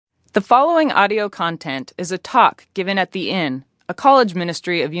The following audio content is a talk given at The Inn, a college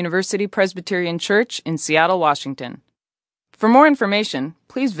ministry of University Presbyterian Church in Seattle, Washington. For more information,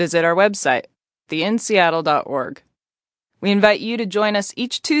 please visit our website, theinnseattle.org. We invite you to join us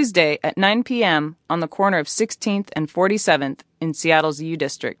each Tuesday at 9 p.m. on the corner of 16th and 47th in Seattle's U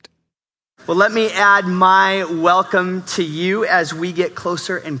District. Well, let me add my welcome to you as we get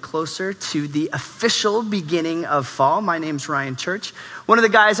closer and closer to the official beginning of fall. My name's Ryan Church, one of the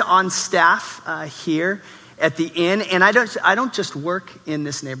guys on staff here at the Inn, and I don't just work in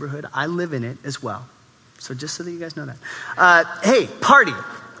this neighborhood, I live in it as well. So just so that you guys know that. Hey, party.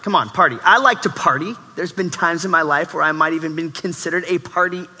 Come on, party. I like to party. There's been times in my life where I might even been considered a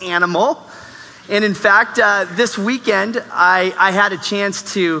party animal. And in fact, this weekend, I had a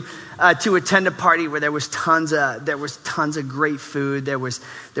chance to attend a party where there was tons of great food. There was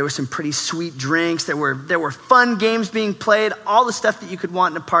some pretty sweet drinks. There were fun games being played. All the stuff that you could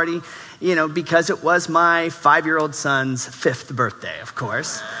want in a party, because it was my 5-year-old son's 5th birthday, of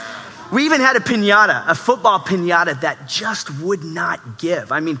course. We even had a football piñata that just would not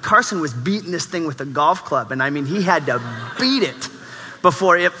give. I mean, Carson was beating this thing with a golf club, and he had to beat it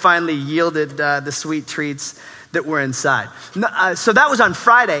before it finally yielded the sweet treats that were inside. So that was on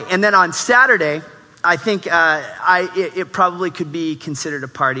Friday. And then on Saturday, I think it probably could be considered a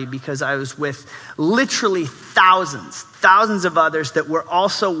party because I was with literally thousands of others that were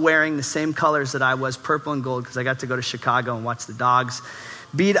also wearing the same colors that I was, purple and gold, because I got to go to Chicago and watch the Dogs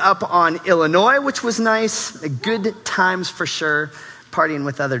beat up on Illinois, which was nice. Good times for sure, partying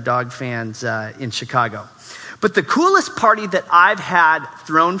with other Dog fans in Chicago. But the coolest party that I've had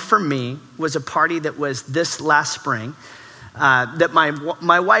thrown for me was a party that was this last spring that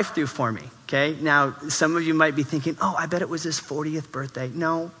my wife threw for me, okay? Now, some of you might be thinking, oh, I bet it was his 40th birthday.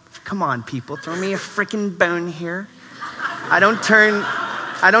 No, come on, people, throw me a freaking bone here. I don't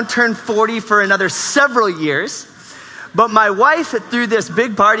turn 40 for another several years. But my wife threw this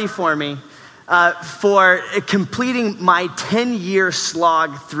big party for me for completing my 10-year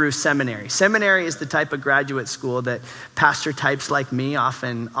slog through seminary. Seminary is the type of graduate school that pastor types like me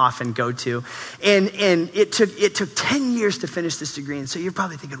often go to. And it took 10 years to finish this degree. And so you're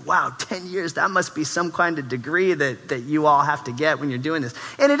probably thinking, wow, 10 years, that must be some kind of degree that you all have to get when you're doing this.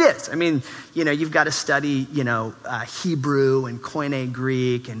 And it is. You've got to study, Hebrew and Koine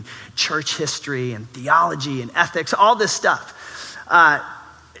Greek and church history and theology and ethics, all this stuff.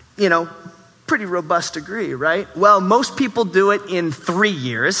 Pretty robust degree, right? Well, most people do it in 3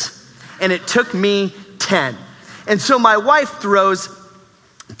 years, and it took me 10. And so my wife throws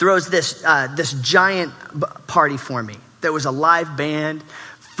this giant party for me. There was a live band,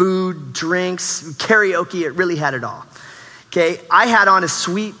 food, drinks, karaoke. It really had it all. Okay, I had on a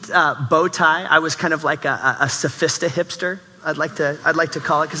sweet bow tie. I was kind of like a sophista hipster. I'd like to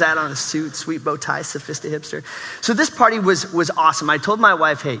call it, because I had on a suit, sweet bow tie, sophista hipster. So this party was awesome. I told my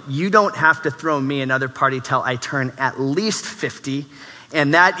wife, hey, you don't have to throw me another party till I turn at least 50,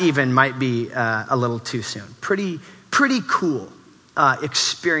 and that even might be a little too soon. Pretty cool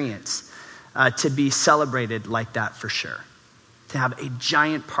experience to be celebrated like that for sure. To have a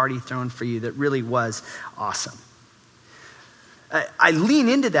giant party thrown for you that really was awesome. I lean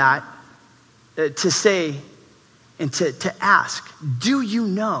into that to say, and to ask, do you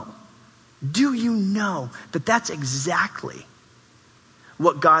know that that's exactly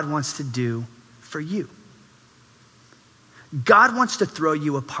what God wants to do for you? God wants to throw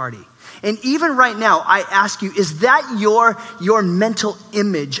you a party. And even right now, I ask you, is that your mental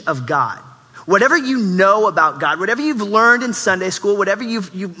image of God? Whatever you know about God, whatever you've learned in Sunday school, whatever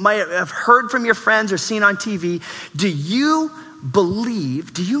you might have heard from your friends or seen on TV, do you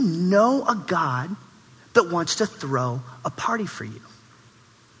know a God that wants to throw a party for you?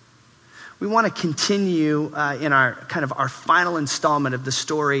 We want to continue in our final installment of the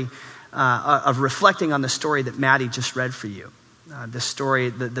story of reflecting on the story that Maddie just read for you. The story,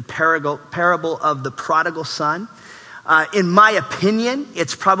 the parable of the prodigal son. In my opinion,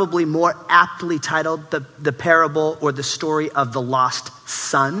 it's probably more aptly titled the parable or the story of the lost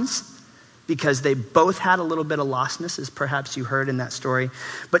sons, because they both had a little bit of lostness, as perhaps you heard in that story.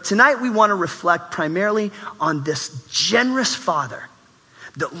 But tonight we want to reflect primarily on this generous father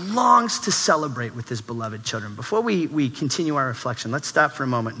that longs to celebrate with his beloved children. Before we continue our reflection, let's stop for a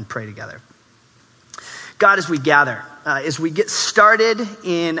moment and pray together. God, as we gather, as we get started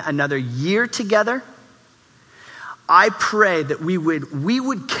in another year together, I pray that we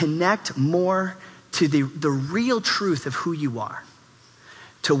would connect more to the real truth of who you are,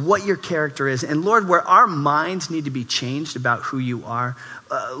 to what your character is. And Lord, where our minds need to be changed about who you are,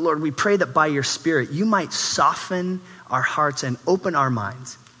 Lord, we pray that by your Spirit, you might soften our hearts and open our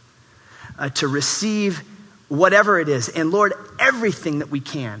minds to receive whatever it is. And Lord, everything that we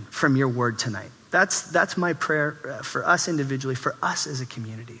can from your word tonight. That's my prayer for us individually, for us as a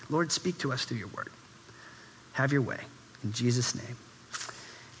community. Lord, speak to us through your word. Have your way. In Jesus' name,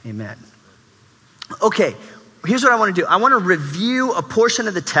 amen. Okay, here's what I want to do. I want to review a portion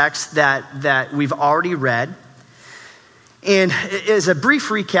of the text that we've already read. And as a brief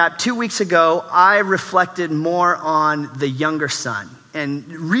recap, 2 weeks ago, I reflected more on the younger son and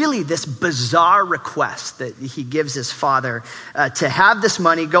really this bizarre request that he gives his father to have this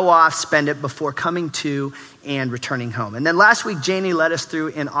money, go off, spend it before coming to and returning home. And then last week, Janie led us through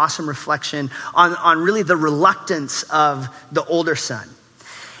an awesome reflection on really the reluctance of the older son.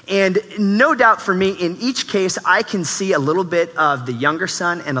 And no doubt for me, in each case, I can see a little bit of the younger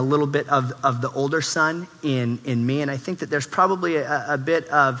son and a little bit of the older son in me. And I think that there's probably a bit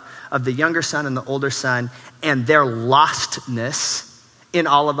of the younger son and the older son and their lostness in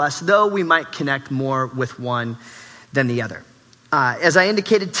all of us, though we might connect more with one than the other. As I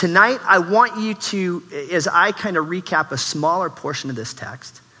indicated tonight, I want you to, as I kind of recap a smaller portion of this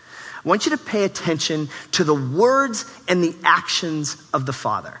text, I want you to pay attention to the words and the actions of the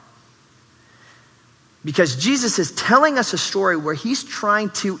Father. Because Jesus is telling us a story where he's trying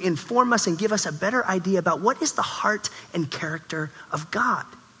to inform us and give us a better idea about what is the heart and character of God.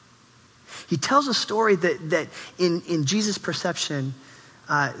 He tells a story that in Jesus' perception,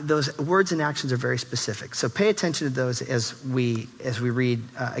 those words and actions are very specific. So pay attention to those as we read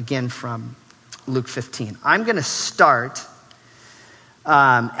again from Luke 15. I'm going to start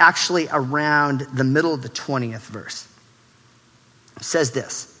actually around the middle of the 20th verse. It says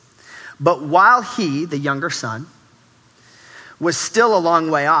this: "But while he, the younger son, was still a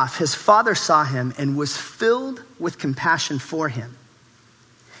long way off, his father saw him and was filled with compassion for him.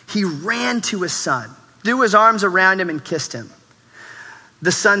 He ran to his son, threw his arms around him and kissed him.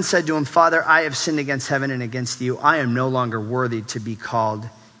 The son said to him, 'Father, I have sinned against heaven and against you. I am no longer worthy to be called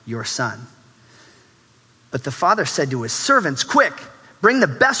your son.' But the father said to his servants, 'Quick, bring the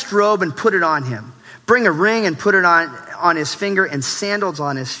best robe and put it on him. Bring a ring and put it on his finger and sandals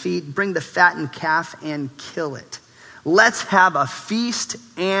on his feet. Bring the fattened calf and kill it. Let's have a feast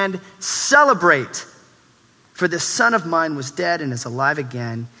and celebrate. For this son of mine was dead and is alive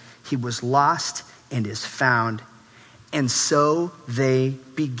again. He was lost and is found.' And so they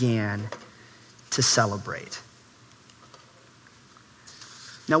began to celebrate."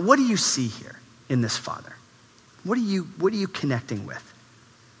 Now, what do you see here in this father? What are you connecting with?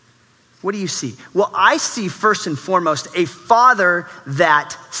 What do you see? Well, I see first and foremost a father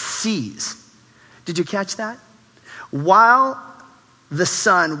that sees. Did you catch that? While the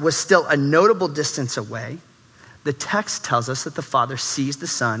son was still a notable distance away, the text tells us that the father sees the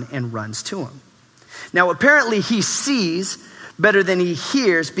son and runs to him. Now, apparently he sees better than he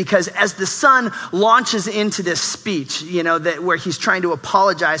hears, because as the son launches into this speech, where he's trying to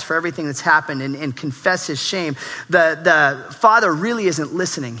apologize for everything that's happened and confess his shame, the father really isn't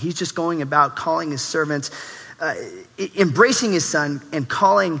listening. He's just going about calling his servants, embracing his son and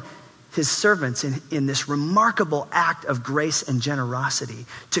calling his servants in this remarkable act of grace and generosity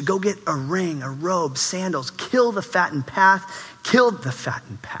to go get a ring, a robe, sandals, kill the fattened calf.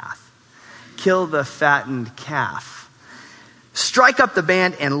 Strike up the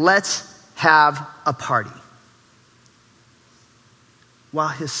band and let's have a party. While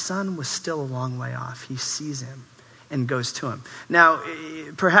his son was still a long way off, he sees him and goes to him. Now,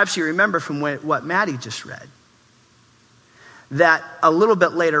 perhaps you remember from what Maddie just read, that a little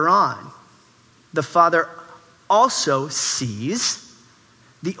bit later on, the father also sees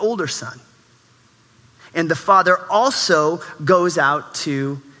the older son. And the father also goes out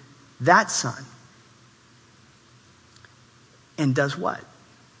to that son. And does what?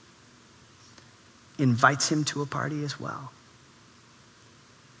 Invites him to a party as well.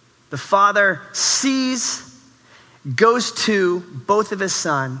 The father sees, goes to both of his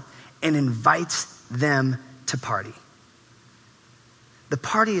sons, and invites them to party. The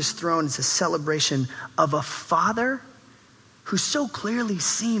party is thrown as a celebration of a father who so clearly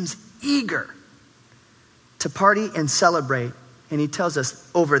seems eager to party and celebrate. And he tells us,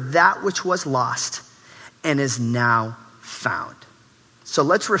 over that which was lost and is now found. So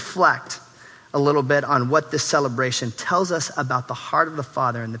let's reflect a little bit on what this celebration tells us about the heart of the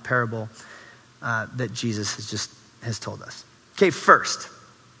Father in the parable that Jesus has told us. Okay, first,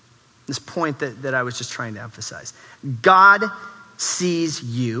 this point that I was just trying to emphasize. God sees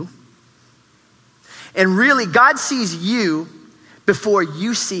you. And really, God sees you before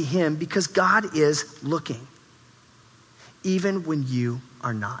you see him, because God is looking, even when you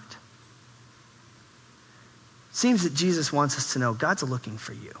are not. Seems that Jesus wants us to know God's looking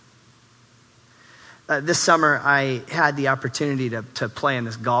for you. This summer, I had the opportunity to play in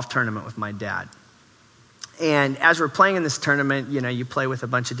this golf tournament with my dad. And as we're playing in this tournament, you play with a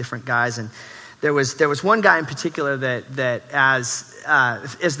bunch of different guys. And there was one guy in particular that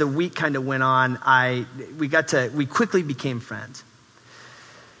as the week kind of went on, we quickly became friends.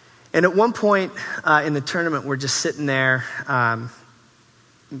 And at one point in the tournament, we're just sitting there, kind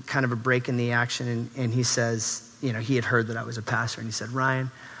of a break in the action, and he says, he had heard that I was a pastor, and he said,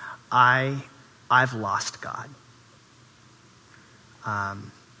 Ryan, I've lost God.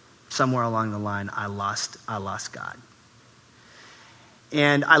 Somewhere along the line, I lost God.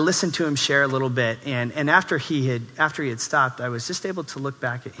 And I listened to him share a little bit, and after he had stopped, I was just able to look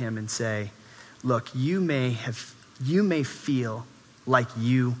back at him and say, look, you may feel like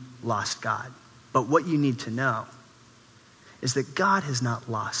you lost God, but what you need to know is that God has not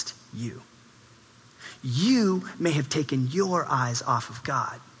lost you. You may have taken your eyes off of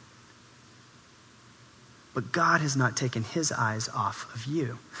God, but God has not taken his eyes off of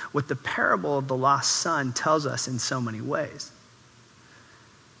you. What the parable of the lost son tells us in so many ways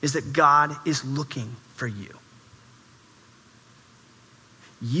is that God is looking for you.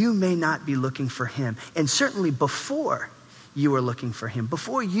 You may not be looking for him, and certainly before you were looking for him,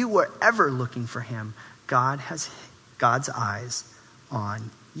 before you were ever looking for him, God has God's eyes on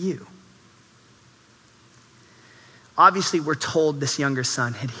you. Obviously, we're told this younger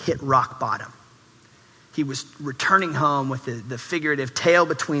son had hit rock bottom. He was returning home with the figurative tail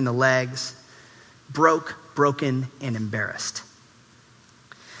between the legs, broken, and embarrassed.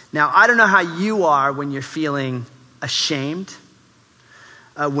 Now, I don't know how you are when you're feeling ashamed,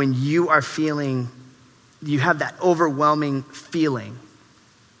 when you are feeling, you have that overwhelming feeling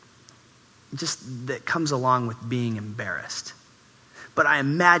just that comes along with being embarrassed. But I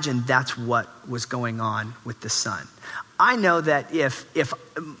imagine that's what was going on with the son. I know that if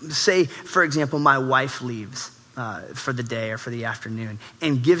say, for example, my wife leaves for the day or for the afternoon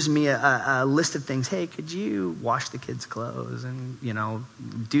and gives me a list of things, hey, could you wash the kids' clothes and,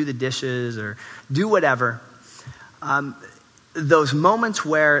 do the dishes or do whatever. Those moments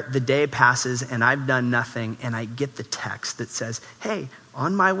where the day passes and I've done nothing and I get the text that says, hey,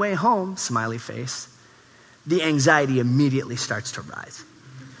 on my way home, smiley face, the anxiety immediately starts to rise.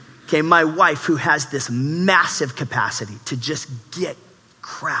 Okay, my wife, who has this massive capacity to just get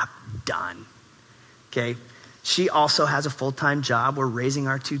crap done, okay, she also has a full-time job. We're raising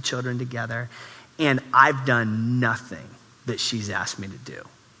our 2 children together, and I've done nothing that she's asked me to do.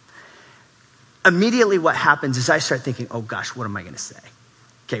 Immediately what happens is I start thinking, oh gosh, what am I going to say?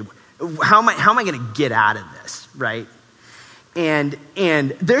 Okay, how am I going to get out of this, right? And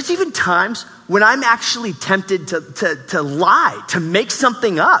there's even times when I'm actually tempted to lie, to make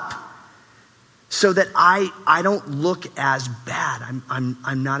something up so that I don't look as bad.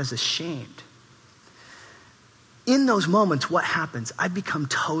 I'm not as ashamed. In those moments, what happens? I become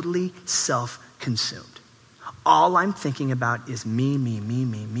totally self-consumed. All I'm thinking about is me.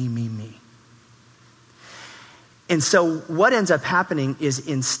 And so what ends up happening is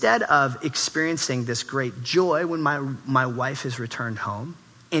instead of experiencing this great joy when my wife has returned home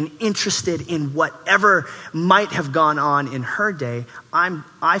and interested in whatever might have gone on in her day,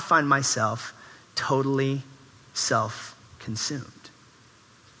 I find myself totally self-consumed.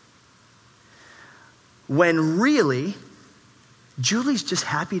 When really, Julie's just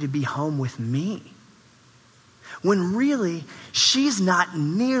happy to be home with me. When really, she's not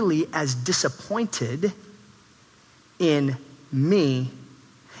nearly as disappointed in me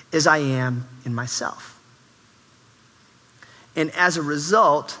as I am in myself. And as a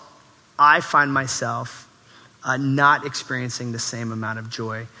result, I find myself not experiencing the same amount of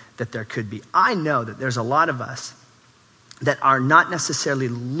joy that there could be. I know that there's a lot of us that are not necessarily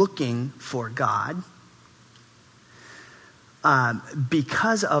looking for God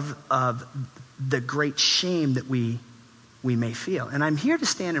because of the great shame that we may feel. And I'm here to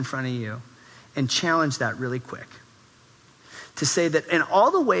stand in front of you and challenge that really quick. To say that in all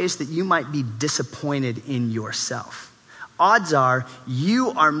the ways that you might be disappointed in yourself, odds are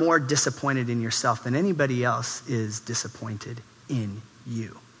you are more disappointed in yourself than anybody else is disappointed in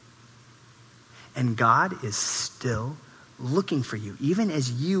you. And God is still looking for you, even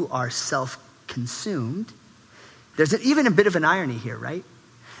as you are self-consumed. There's even a bit of an irony here, right?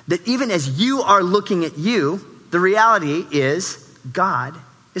 That even as you are looking at you, the reality is God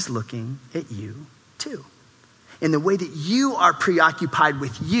is looking at you too. In the way that you are preoccupied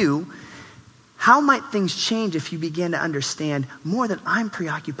with you, how might things change if you begin to understand more than I'm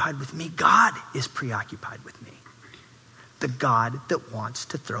preoccupied with me, God is preoccupied with me. The God that wants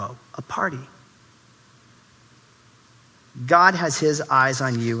to throw a party. God has his eyes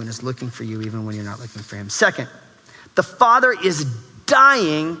on you and is looking for you even when you're not looking for him. Second, the Father is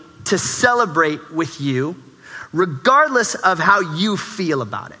dying to celebrate with you, regardless of how you feel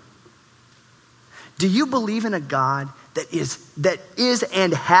about it. Do you believe in a God that is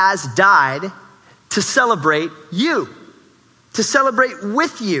and has died to celebrate you, to celebrate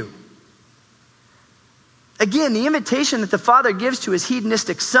with you? Again, the invitation that the Father gives to his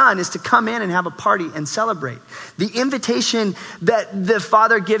hedonistic son is to come in and have a party and celebrate. The invitation that the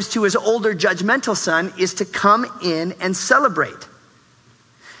Father gives to his older judgmental son is to come in and celebrate.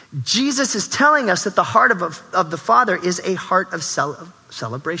 Jesus is telling us that the heart of the Father is a heart of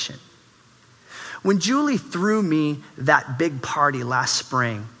celebration. When Julie threw me that big party last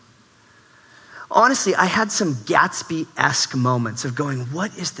spring, honestly, I had some Gatsby-esque moments of going,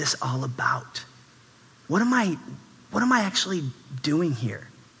 what is this all about? What am I actually doing here?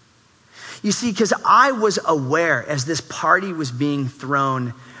 You see, because I was aware as this party was being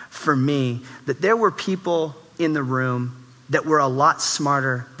thrown for me that there were people in the room that were a lot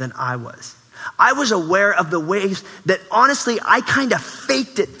smarter than I was. I was aware of the ways that honestly I kind of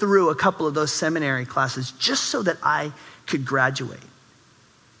faked it through a couple of those seminary classes just so that I could graduate.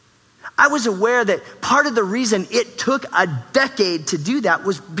 I was aware that part of the reason it took a decade to do that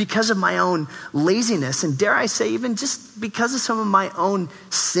was because of my own laziness, and dare I say even just because of some of my own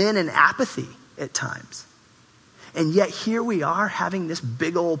sin and apathy at times. And yet here we are having this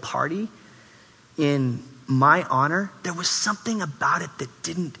big old party in my honor. There was something about it that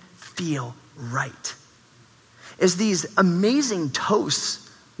didn't feel right. As these amazing toasts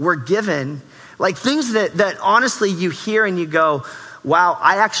were given, like things that honestly you hear and you go, wow,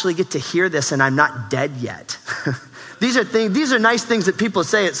 I actually get to hear this and I'm not dead yet. These are nice things that people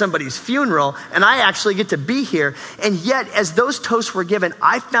say at somebody's funeral, and I actually get to be here. And yet, as those toasts were given,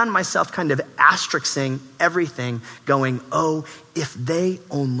 I found myself kind of asterisking everything, going, oh, if they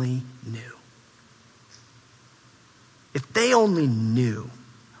only knew. If they only knew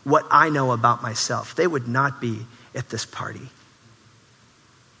what I know about myself, they would not be at this party.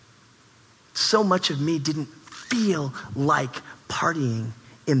 So much of me didn't feel like partying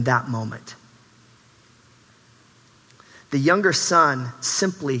in that moment. The younger son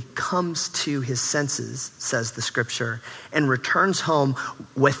simply comes to his senses, says the scripture, and returns home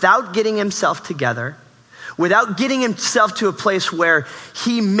without getting himself together, without getting himself to a place where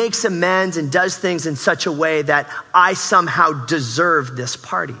he makes amends and does things in such a way that I somehow deserve this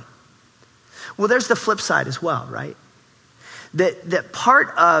party. Well, there's the flip side as well, right? That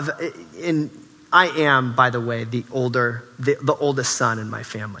part of, I am, by the way, the oldest son in my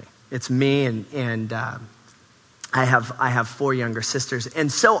family. It's me and I have 4 younger sisters. And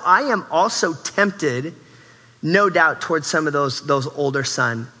so I am also tempted, no doubt, towards some of those older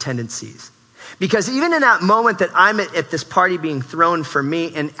son tendencies. Because even in that moment that I'm at this party being thrown for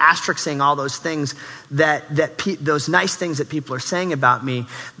me and asterisking all those things those nice things that people are saying about me,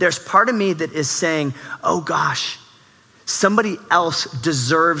 there's part of me that is saying, oh gosh, somebody else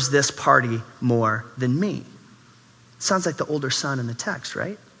deserves this party more than me. Sounds like the older son in the text,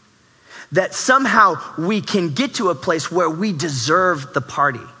 right? That somehow we can get to a place where we deserve the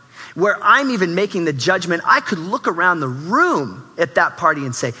party, where I'm even making the judgment. I could look around the room at that party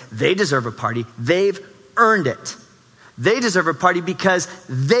and say, they deserve a party. They've earned it. They deserve a party because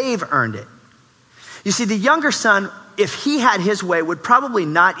they've earned it. You see, the younger son, if he had his way, would probably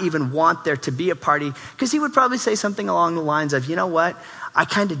not even want there to be a party, because he would probably say something along the lines of, you know what, I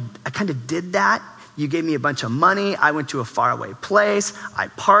kind of did that. You gave me a bunch of money. I went to a faraway place. I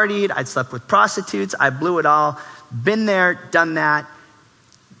partied. I slept with prostitutes. I blew it all. Been there, done that.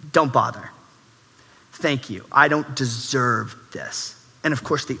 Don't bother. Thank you. I don't deserve this. And of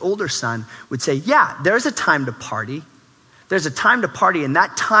course, the older son would say, yeah, there's a time to party. There's a time to party, and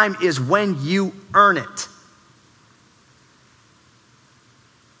that time is when you earn it.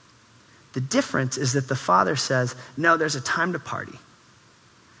 The difference is that the father says, no, there's a time to party.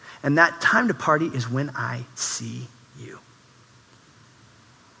 And that time to party is when I see you.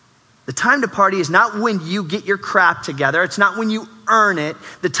 The time to party is not when you get your crap together. It's not when you earn it.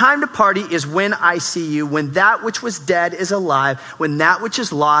 The time to party is when I see you, when that which was dead is alive, when that which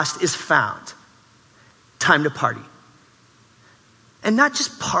is lost is found. Time to party. And not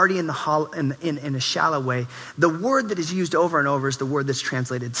just party in a shallow way. The word that is used over and over is the word that's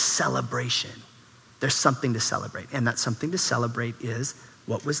translated celebration. There's something to celebrate. And that something to celebrate is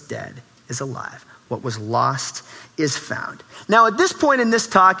what was dead is alive. What was lost is found. Now, at this point in this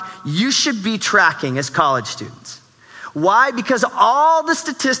talk, you should be tracking as college students. Why? Because all the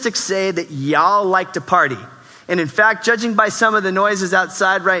statistics say that y'all like to party. And in fact, judging by some of the noises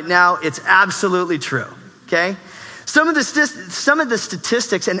outside right now, it's absolutely true. Okay? Some of the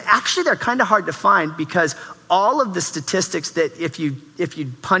statistics, and actually they're kind of hard to find because all of the statistics that if you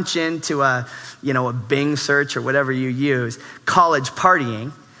punch into a Bing search or whatever you use, college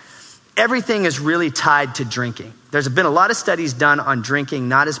partying, everything is really tied to drinking. There's been a lot of studies done on drinking,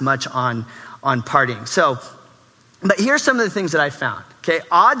 not as much on partying. So, but here's some of the things that I found. Okay,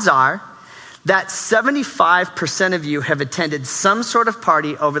 odds are that 75% of you have attended some sort of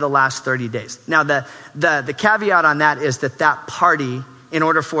party over the last 30 days. Now, the caveat on that is that party, in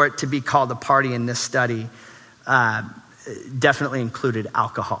order for it to be called a party in this study, definitely included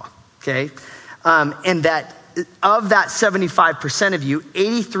alcohol, okay? And that of that 75% of you,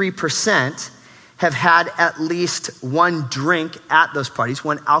 83% have had at least one drink at those parties,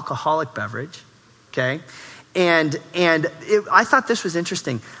 one alcoholic beverage, okay? And I thought this was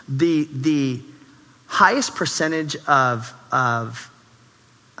interesting. The highest percentage of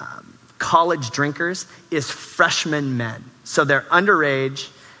college drinkers is freshman men. So they're underage,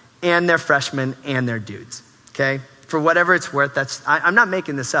 and they're freshmen, and they're dudes. Okay, for whatever it's worth. I'm not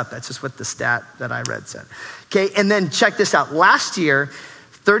making this up. That's just what the stat that I read said. Okay, and then check this out. Last year,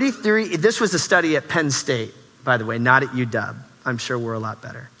 33. This was a study at Penn State, by the way, not at UW. I'm sure we're a lot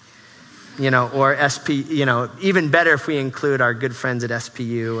better. Or SP, even better if we include our good friends at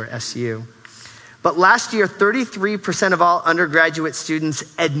SPU or SU. But last year, 33% of all undergraduate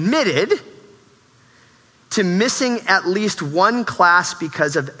students admitted to missing at least one class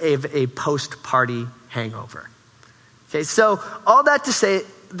because of a post-party hangover. Okay, so all that to say,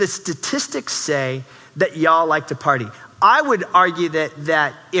 the statistics say that y'all like to party. I would argue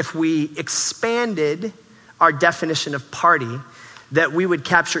that if we expanded our definition of party, that we would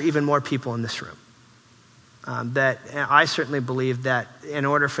capture even more people in this room. That I certainly believe that in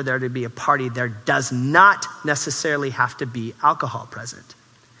order for there to be a party, there does not necessarily have to be alcohol present.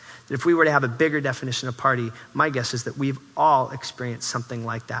 That if we were to have a bigger definition of party, my guess is that we've all experienced something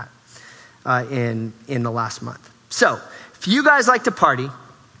like that in the last month. So, if you guys like to party,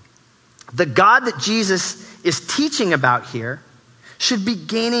 the God that Jesus is teaching about here should be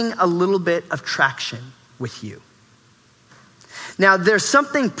gaining a little bit of traction with you. Now, there's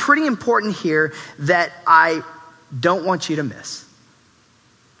something pretty important here that I don't want you to miss.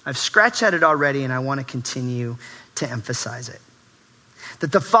 I've scratched at it already, and I want to continue to emphasize it.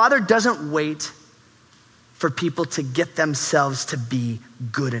 That the Father doesn't wait for people to get themselves to be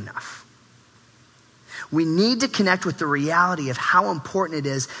good enough. We need to connect with the reality of how important it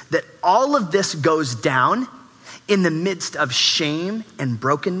is that all of this goes down in the midst of shame and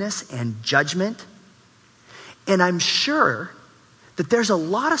brokenness and judgment. And I'm sure that there's a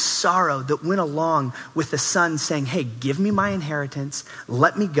lot of sorrow that went along with the son saying, hey, give me my inheritance,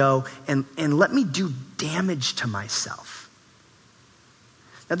 let me go, and let me do damage to myself.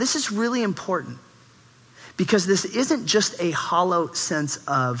 Now, this is really important because this isn't just a hollow sense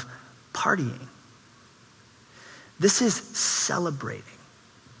of partying. This is celebrating.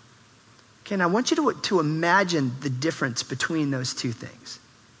 Okay, and I want you to imagine the difference between those two things.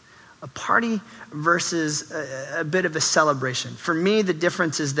 A party versus a bit of a celebration. For me, the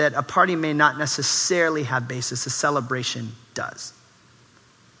difference is that a party may not necessarily have basis. A celebration does.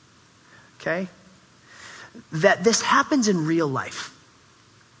 Okay? That this happens in real life.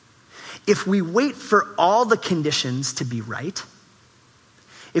 If we wait for all the conditions to be right,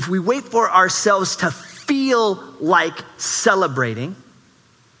 if we wait for ourselves to feel like celebrating,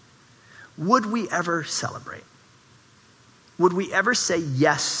 would we ever celebrate? Would we ever say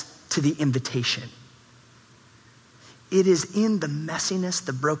yes to the invitation? It is in the messiness,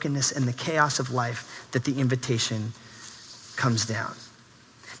 the brokenness, and the chaos of life that the invitation comes down.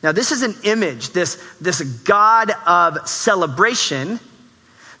 Now, this is an image, this God of celebration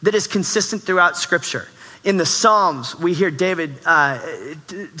that is consistent throughout Scripture. In the Psalms, we hear David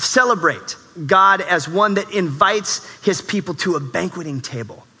celebrate God as one that invites his people to a banqueting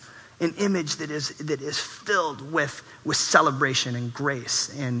table, an image that is filled with celebration and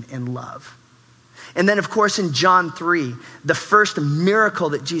grace and love. And then, of course, in John 3, the first miracle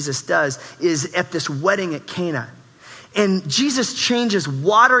that Jesus does is at this wedding at Cana. And Jesus changes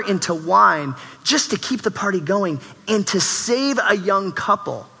water into wine just to keep the party going and to save a young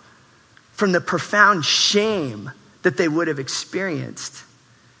couple from the profound shame that they would have experienced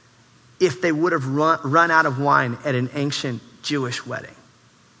if they would have run out of wine at an ancient Jewish wedding.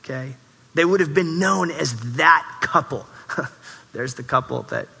 Okay? They would have been known as that couple. There's the couple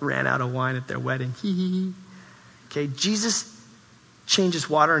that ran out of wine at their wedding. Okay, Jesus changes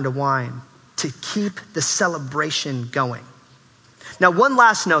water into wine to keep the celebration going. Now, one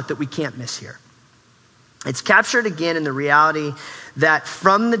last note that we can't miss here. It's captured again in the reality that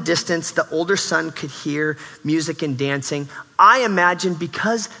from the distance, the older son could hear music and dancing. I imagine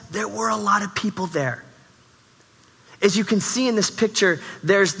because there were a lot of people there. As you can see in this picture,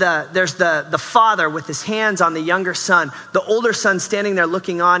 there's the father with his hands on the younger son, the older son standing there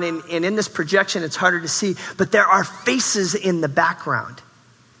looking on, and in this projection, it's harder to see, but there are faces in the background.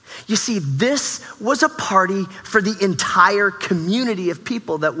 You see, this was a party for the entire community of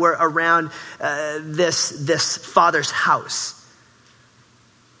people that were around this father's house.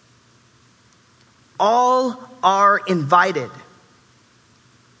 All are invited.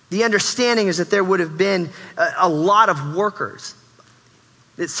 The understanding is that there would have been a lot of workers.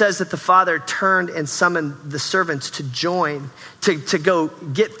 It says that the father turned and summoned the servants to join, to go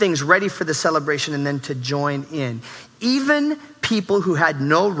get things ready for the celebration and then to join in. Even people who had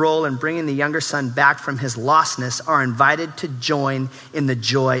no role in bringing the younger son back from his lostness are invited to join in the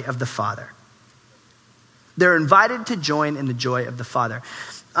joy of the father. They're invited to join in the joy of the father.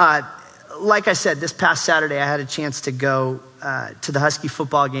 Like I said, this past Saturday, I had a chance to go to the Husky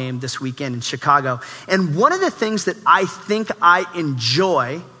football game this weekend in Chicago. And one of the things that I think I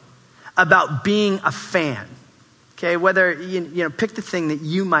enjoy about being a fan, okay, whether, pick the thing that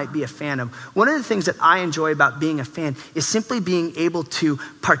you might be a fan of. One of the things that I enjoy about being a fan is simply being able to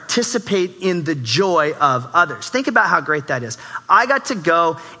participate in the joy of others. Think about how great that is. I got to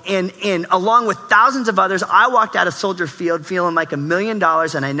go and along with thousands of others, I walked out of Soldier Field feeling like $1 million,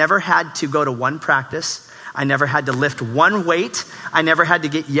 and I never had to go to one practice. I never had to lift one weight. I never had to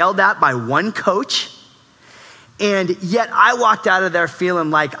get yelled at by one coach. And yet I walked out of there feeling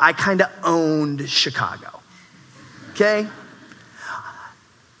like I kind of owned Chicago. Okay?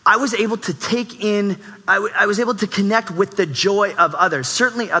 I was able to take in, I was able to connect with the joy of others,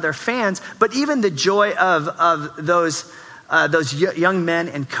 certainly other fans, but even the joy of those young men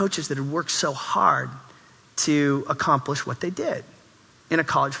and coaches that had worked so hard to accomplish what they did in a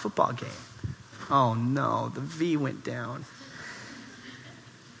college football game. Oh no, the V went down.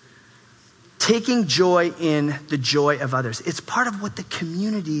 Taking joy in the joy of others. It's part of what the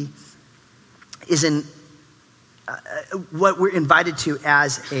community is in, what we're invited to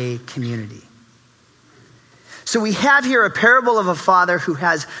as a community. So we have here a parable of a father who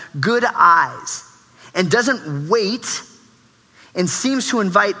has good eyes and doesn't wait and seems to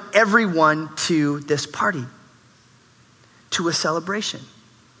invite everyone to this party, to a celebration.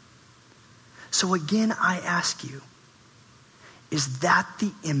 So again, I ask you, is that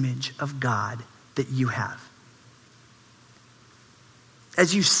the image of God that you have?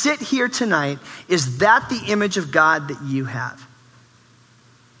 As you sit here tonight, is that the image of God that you have?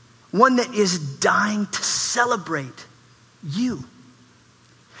 One that is dying to celebrate you,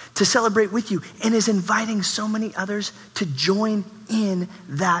 to celebrate with you, and is inviting so many others to join in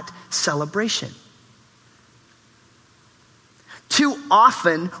that celebration. Too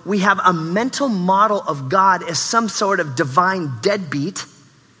often, we have a mental model of God as some sort of divine deadbeat.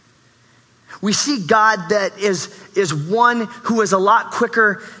 We see God that is one who is a lot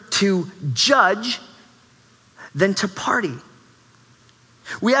quicker to judge than to party.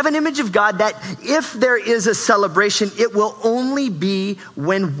 We have an image of God that if there is a celebration, it will only be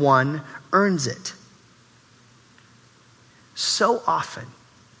when one earns it. So often,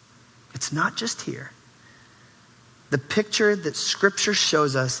 it's not just here. The picture that Scripture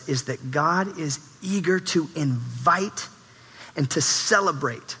shows us is that God is eager to invite and to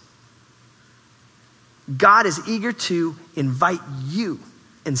celebrate. God is eager to invite you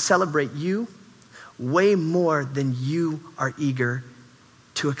and celebrate you way more than you are eager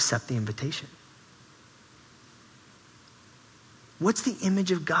to accept the invitation. What's the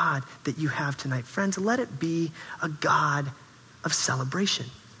image of God that you have tonight? Friends, let it be a God of celebration.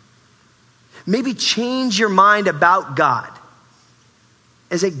 Maybe change your mind about God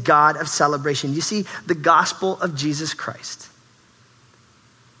as a God of celebration. You see, the gospel of Jesus Christ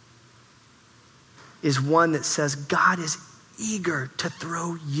is one that says God is eager to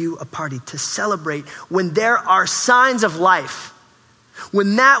throw you a party, to celebrate when there are signs of life,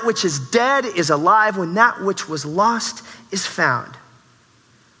 when that which is dead is alive, when that which was lost is found.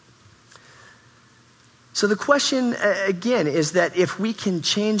 So the question, again, is that if we can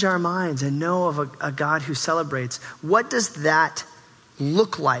change our minds and know of a God who celebrates, what does that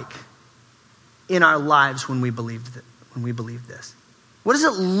look like in our lives when we believe this? What does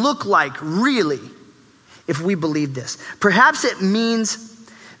it look like, really, if we believe this? Perhaps it means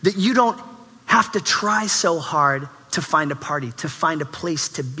that you don't have to try so hard to find a party, to find a place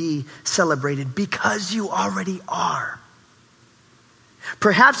to be celebrated, because you already are.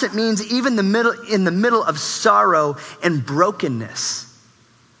 Perhaps it means even in the middle of sorrow and brokenness,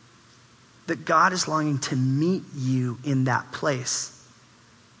 that God is longing to meet you in that place.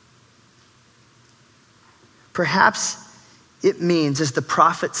 Perhaps it means, as the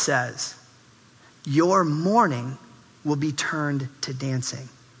prophet says, your mourning will be turned to dancing.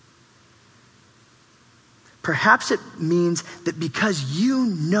 Perhaps it means that because you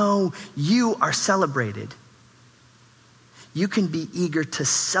know you are celebrated, you can be eager to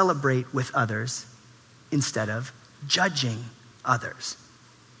celebrate with others instead of judging others.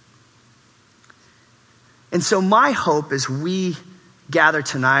 And so my hope as we gather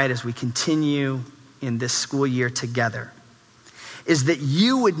tonight, as we continue in this school year together, is that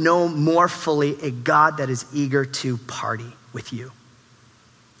you would know more fully a God that is eager to party with you,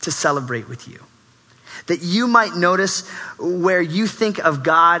 to celebrate with you. That you might notice where you think of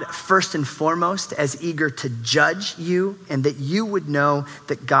God first and foremost as eager to judge you, and that you would know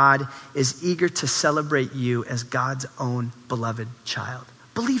that God is eager to celebrate you as God's own beloved child.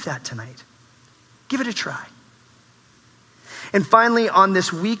 Believe that tonight. Give it a try. And finally, on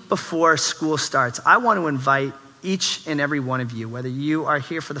this week before school starts, I want to invite each and every one of you, whether you are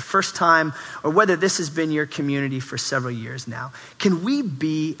here for the first time or whether this has been your community for several years now, can we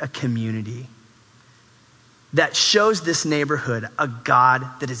be a community that shows this neighborhood a God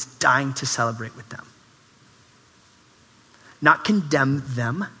that is dying to celebrate with them? Not condemn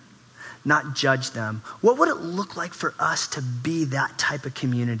them, not judge them. What would it look like for us to be that type of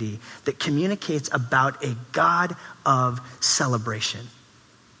community that communicates about a God of celebration?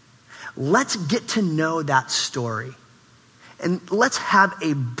 Let's get to know that story. And let's have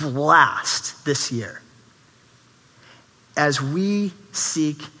a blast this year as we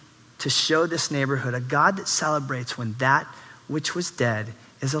seek to show this neighborhood a God that celebrates when that which was dead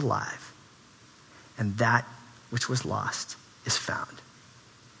is alive and that which was lost is found.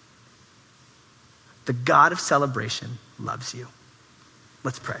 The God of celebration loves you.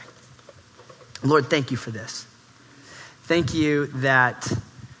 Let's pray. Lord, thank you for this. Thank you that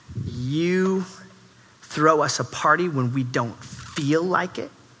you throw us a party when we don't feel like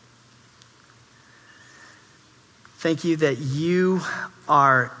it. Thank you that you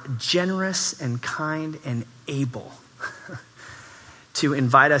are generous and kind and able to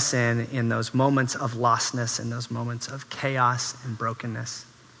invite us in those moments of lostness and those moments of chaos and brokenness.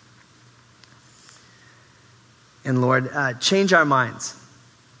 And Lord, change our minds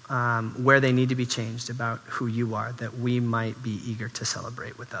where they need to be changed about who you are, that we might be eager to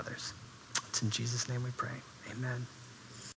celebrate with others. It's in Jesus' name we pray. Amen.